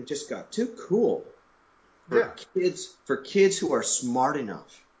skateboarding just got too cool Yeah. for kids who are smart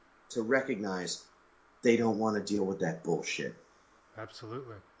enough to recognize they don't want to deal with that bullshit.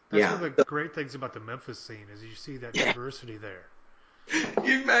 Absolutely. That's Yeah. one of the great things about the Memphis scene is you see that diversity there.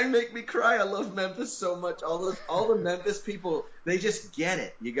 You man make me cry. I love Memphis so much. All the Memphis people, they just get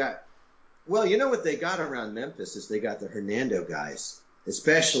it. Well, you know what they got around Memphis is they got the Hernando guys,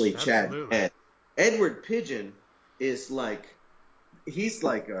 especially Chad. Absolutely. Edward Pigeon is he's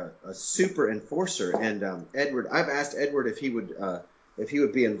like a super enforcer. And I've asked Edward if he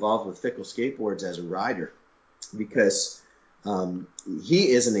would be involved with Fickle Skateboards as a rider, because he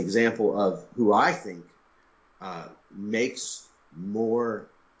is an example of who I think makes more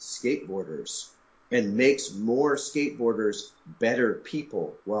skateboarders and makes more skateboarders better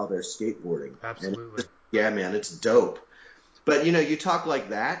people while they're skateboarding. And Absolutely. yeah, man, it's dope. But you talk like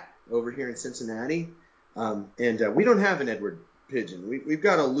that over here in Cincinnati, and we don't have an Edward Pigeon. We've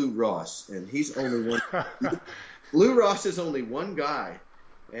got a Lou Ross, and he's only one. Lou Ross is only one guy.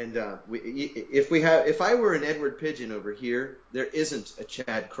 And if I were an Edward Pigeon over here, there isn't a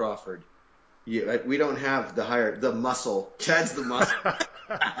Chad Crawford. Yeah, we don't have the muscle. Chad's the muscle.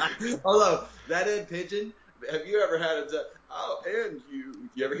 Although that Ed Pigeon, have you ever had a? Oh, and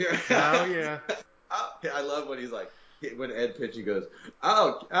you ever hear? Oh yeah. Oh, I love when he's like, when Ed Pigeon goes,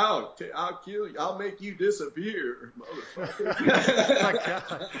 I'll kill you. I'll make you disappear, motherfucker. Oh my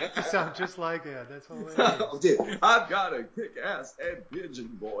God, you sound just like Ed. That's hilarious. Oh, dude, I've got a kick-ass Ed Pigeon,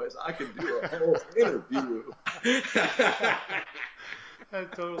 boys. I can do a whole interview.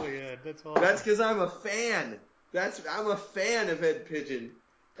 That's totally Ed. That's awesome. That's because I'm a fan. I'm a fan of Ed Pigeon.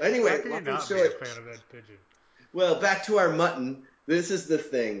 Anyway, how can you not be a fan of Ed Pigeon? Well, back to our mutton. This is the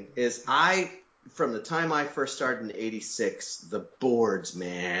thing: is from the time I first started in '86, the boards,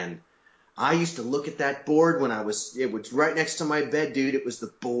 man. I used to look at that board when it was right next to my bed, dude. It was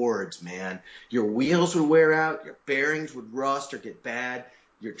the boards, man. Your wheels would wear out, your bearings would rust or get bad.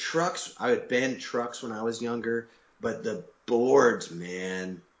 Your trucks, I would bend trucks when I was younger, but the boards,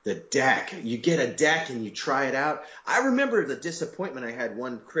 man, the deck. You get a deck and you try it out. I remember the disappointment I had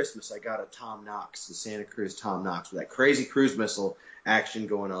one Christmas. I got a Tom Knox, the Santa Cruz Tom Knox, with that crazy cruise missile action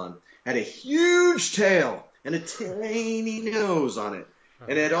going on. Had a huge tail and a tiny nose on it.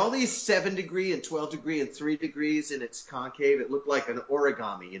 And it had all these 7-degree and 12-degree and 3 degrees in its concave. It looked like an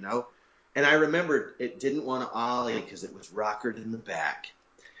origami, you know. And I remembered it didn't want to ollie because it was rockered in the back.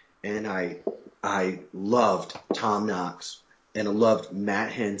 And I loved Tom Knox, and I loved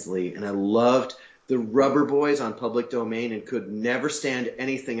Matt Hensley, and I loved the Rubber Boys on Public Domain, and could never stand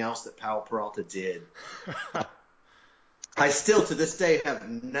anything else that Powell Peralta did. I still, to this day, have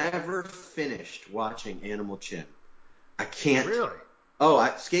never finished watching Animal Chin. I can't. Really? Oh,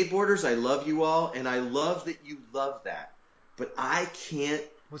 skateboarders, I love you all, and I love that you love that. But I can't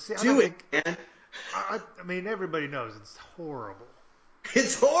do it, man. I mean, everybody knows it's horrible.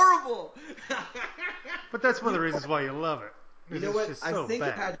 It's horrible. But that's one of the reasons why you love it. You know what? Just so I think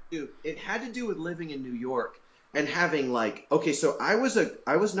bad. it had to do with living in New York and having so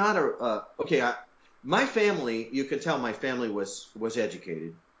my family, you can tell my family was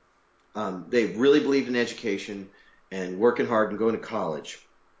educated. They really believed in education and working hard and going to college.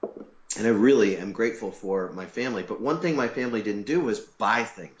 And I really am grateful for my family. But one thing my family didn't do was buy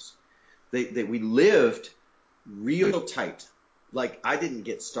things. We lived real tight. Like, I didn't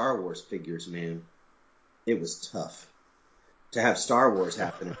get Star Wars figures, man. It was tough to have Star Wars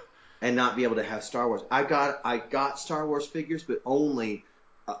happen and not be able to have Star Wars. I got Star Wars figures, but only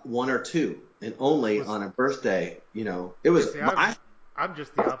one or two, and only on a birthday. You know, it was. See, I'm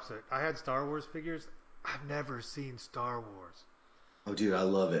just the opposite. I had Star Wars figures. I've never seen Star Wars. Oh, dude, I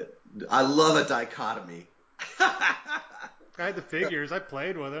love it. I love a dichotomy. I had the figures. I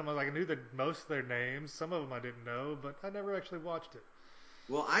played with them. I knew most of their names. Some of them I didn't know, but I never actually watched it.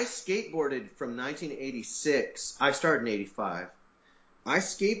 Well, I skateboarded from 1986. I started in 85. I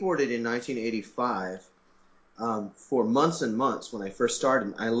skateboarded in 1985 for months and months when I first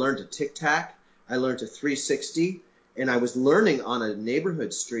started. I learned a tic-tac. I learned a 360. And I was learning on a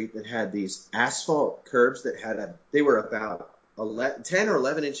neighborhood street that had these asphalt curbs that they were about 10 or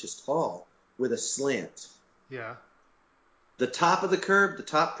 11 inches tall with a slant. Yeah. The top of the curb, the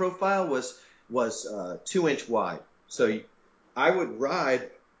top profile was 2-inch wide. So I would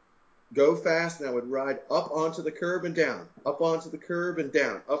go fast, and I would ride up onto the curb and down, up onto the curb and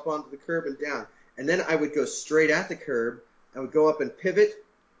down, up onto the curb and down. And then I would go straight at the curb. I would go up and pivot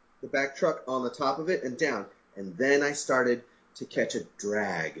the back truck on the top of it and down. And then I started to catch a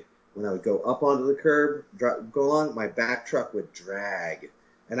drag. When I would go up onto the curb, go along, my back truck would drag.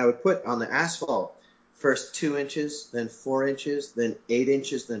 And I would put on the asphalt first 2 inches, then 4 inches, then 8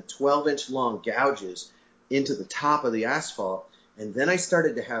 inches, then 12-inch long gouges into the top of the asphalt. And then I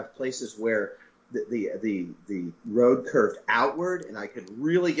started to have places where the road curved outward, and I could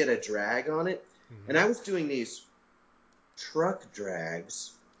really get a drag on it. Mm-hmm. And I was doing these truck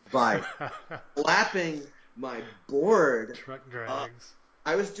drags by slapping my board. Truck drags.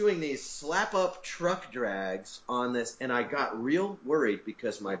 I was doing these slap-up truck drags on this, and I got real worried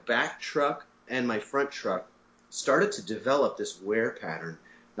because my back truck and my front truck started to develop this wear pattern.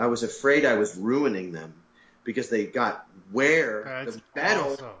 I was afraid I was ruining them because they got wear. That's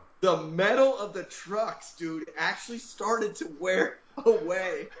metal, awesome. The metal of the trucks, dude, actually started to wear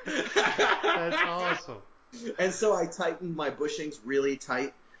away. That's awesome. And so I tightened my bushings really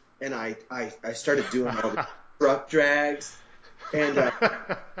tight, and I started doing all the truck drags, and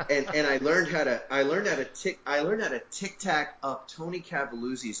I learned how to tic-tac up Tony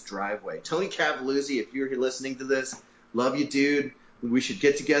Cavalluzzi's driveway. Tony Cavalluzzi, if you're listening to this, love you, dude. We should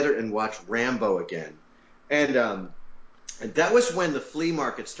get together and watch Rambo again. And that was when the flea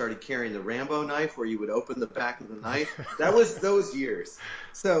market started carrying the Rambo knife, where you would open the back of the knife. That was those years.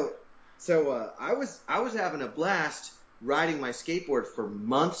 So I was having a blast riding my skateboard for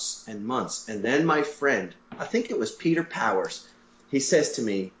months and months. And then my friend, I think it was Peter Powers, he says to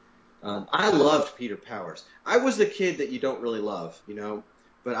me, I loved Peter Powers. I was the kid that you don't really love,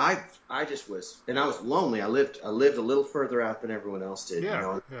 but I just was, and I was lonely. I lived a little further out than everyone else did,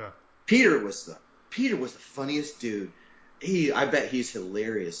 Yeah, yeah. Peter was the funniest dude. I bet he's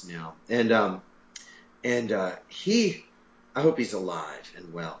hilarious now, and I hope he's alive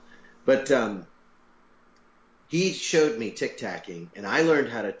and well, but he showed me tic-tacking, and I learned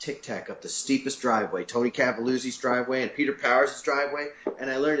how to tic-tac up the steepest driveway, Tony Cavaluzzi's driveway and Peter Powers' driveway, and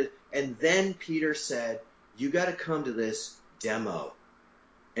I learned it. And then Peter said, you got to come to this demo.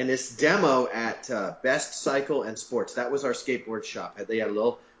 And this demo at Best Cycle and Sports, that was our skateboard shop. They had a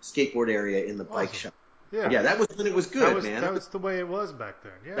little skateboard area in the bike shop. Yeah, that was when it was good, man. That was the way it was back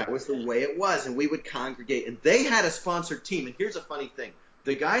then, yeah. That was the way it was, and we would congregate. And they had a sponsored team, and here's a funny thing.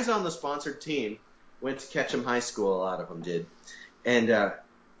 The guys on the sponsored team went to Ketchum High School, a lot of them did, and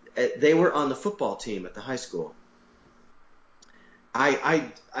they were on the football team at the high school.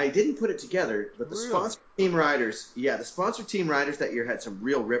 I didn't put it together, but the sponsor team riders that year had some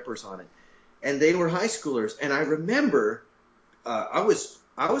real rippers on it, and they were high schoolers. And I remember I was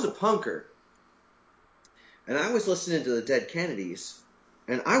a punker, and I was listening to the Dead Kennedys,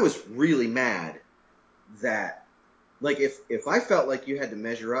 and I was really mad that, like, if I felt like you had to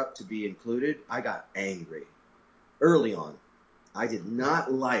measure up to be included, I got angry early on. I did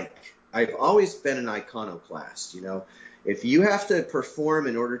not like. I've always been an iconoclast, If you have to perform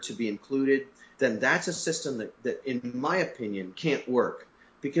in order to be included, then that's a system that, in my opinion, can't work.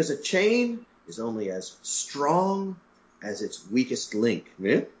 Because a chain is only as strong as its weakest link.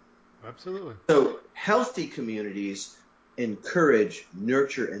 Yeah? Absolutely. So healthy communities encourage,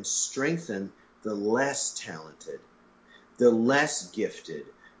 nurture, and strengthen the less talented, the less gifted,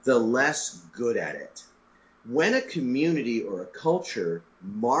 the less good at it. When a community or a culture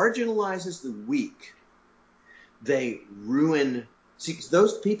marginalizes the weak, they ruin. See,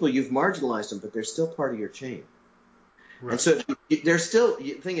 those people, you've marginalized them, but they're still part of your chain. Right. And so they're still.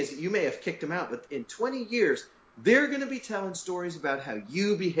 The thing is, you may have kicked them out, but in 20 years, they're going to be telling stories about how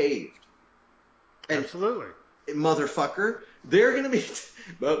you behaved. And absolutely, motherfucker, they're going to be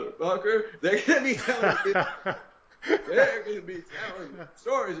motherfucker. They're going to be telling you. They're going to be telling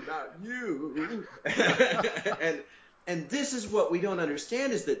stories about you. and this is what we don't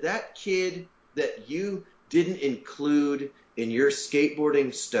understand, is that kid that you didn't include in your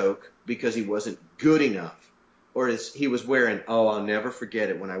skateboarding stoke because he wasn't good enough, or he was wearing, I'll never forget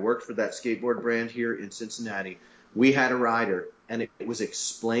it. When I worked for that skateboard brand here in Cincinnati, we had a rider, and it was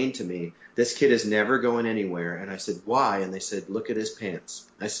explained to me, this kid is never going anywhere. And I said, why? And they said, look at his pants.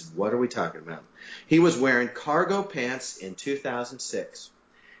 I said, what are we talking about? He was wearing cargo pants in 2006.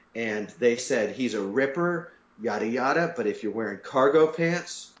 And they said, he's a ripper, yada, yada. But if you're wearing cargo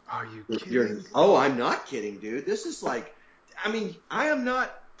pants. Are you kidding? I'm not kidding, dude. This is like, I am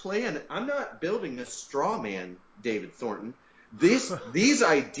not I'm not building a straw man, David Thornton. These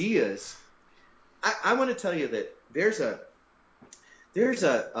ideas, I want to tell you that there's a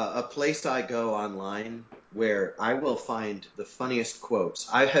place I go online where I will find the funniest quotes.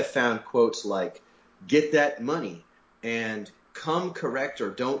 I have found quotes like, get that money, and come correct or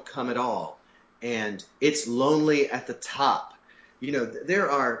don't come at all, and it's lonely at the top.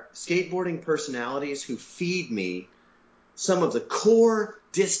 There are skateboarding personalities who feed me some of the core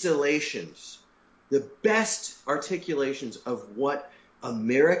distillations, the best articulations of what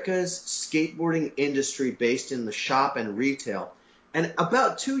America's skateboarding industry, based in the shop and retail. And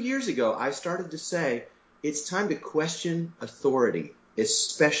about 2 years ago, I started to say, it's time to question authority,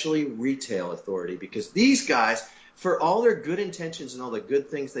 especially retail authority, because these guys, for all their good intentions and all the good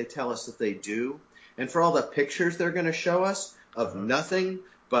things they tell us that they do, and for all the pictures they're going to show us of nothing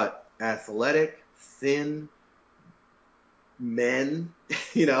but athletic, thin men,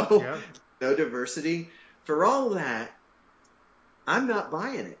 no diversity, for all that, I'm not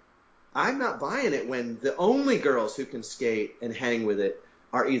buying it. I'm not buying it when the only girls who can skate and hang with it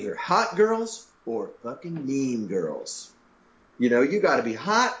are either hot girls or fucking mean girls. You got to be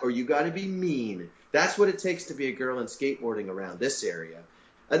hot or you got to be mean. That's what it takes to be a girl in skateboarding around this area.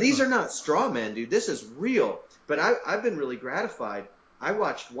 These are not straw men, dude. This is real. But I've been really gratified. I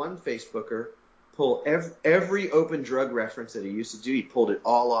watched one Facebooker pull every open drug reference that he used to do. He pulled it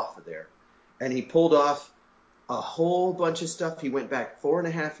all off of there. And he pulled off a whole bunch of stuff. He went back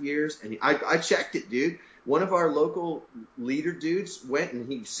 4.5 years, and I checked it, dude. One of our local leader dudes went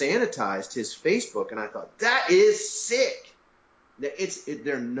and he sanitized his Facebook, and I thought, that is sick.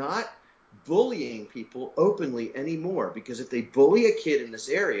 They're not bullying people openly anymore, because if they bully a kid in this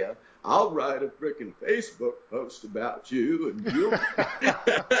area, I'll write a freaking Facebook post about you, and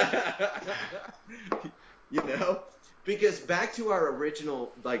you'll, because back to our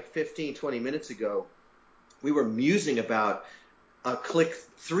original, like 15, 20 minutes ago, we were musing about a click,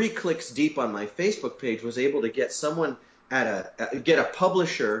 3 clicks deep on my Facebook page was able to get someone get a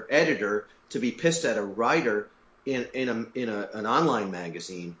publisher, editor to be pissed at a writer in an online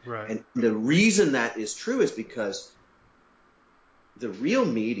magazine. Right. And the reason that is true is because the real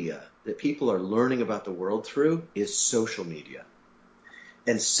media that people are learning about the world through is social media.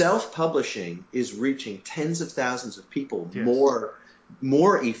 And self-publishing is reaching tens of thousands of people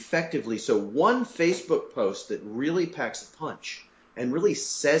more effectively. So one Facebook post that really packs a punch and really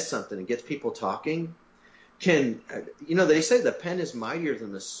says something and gets people talking can, they say the pen is mightier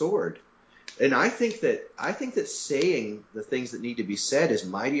than the sword. And I think that saying the things that need to be said is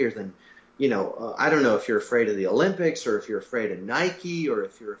mightier than, I don't know if you're afraid of the Olympics or if you're afraid of Nike or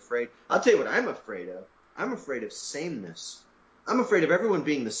if you're afraid. I'll tell you what I'm afraid of. I'm afraid of sameness. I'm afraid of everyone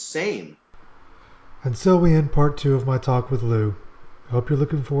being the same. And so we end part 2 of my talk with Lou. I hope you're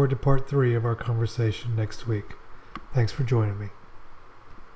looking forward to part 3 of our conversation next week. Thanks for joining me.